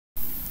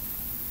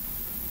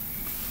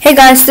Hey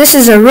guys, this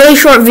is a really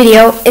short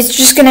video. It's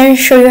just going to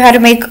show you how to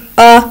make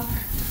a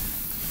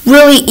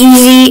really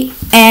easy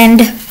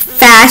and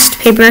fast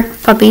paper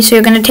puppy. So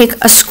you're going to take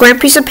a square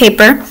piece of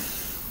paper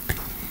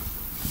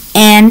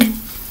and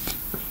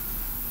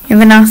you're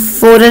going to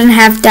fold it in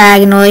half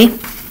diagonally.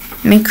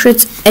 Make sure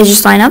its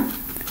edges line up.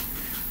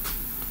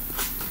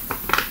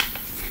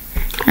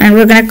 And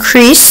we're going to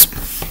crease.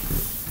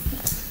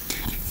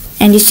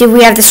 And you see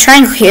we have this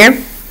triangle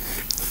here.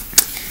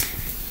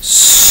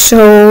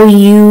 So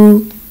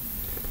you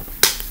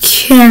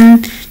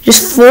can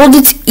just fold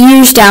its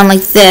ears down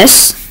like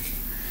this.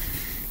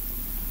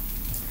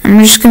 I'm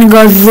just going to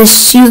go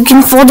this. You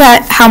can fold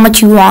that how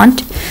much you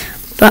want,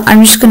 but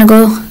I'm just going to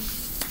go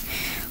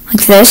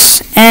like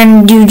this.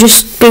 And you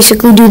just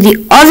basically do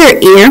the other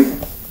ear.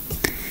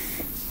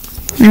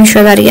 Let me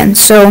show that again.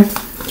 So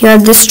you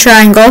have this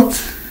triangle,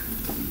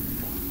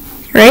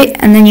 right?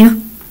 And then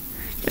you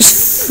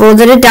just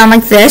folded it down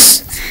like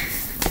this.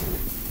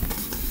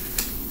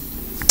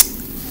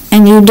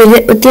 And you did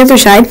it with the other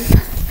side.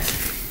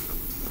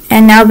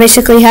 And now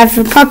basically you have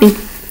your puppy.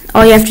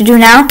 All you have to do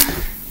now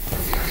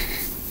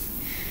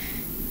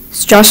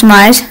is draw some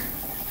eyes.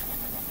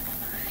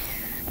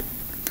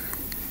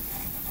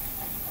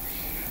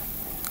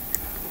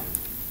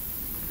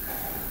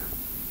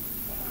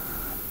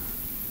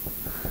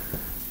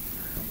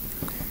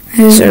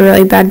 This is a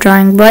really bad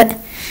drawing, but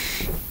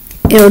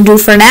it'll do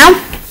for now.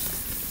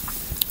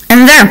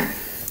 And there,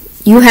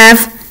 you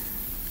have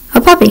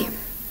a puppy.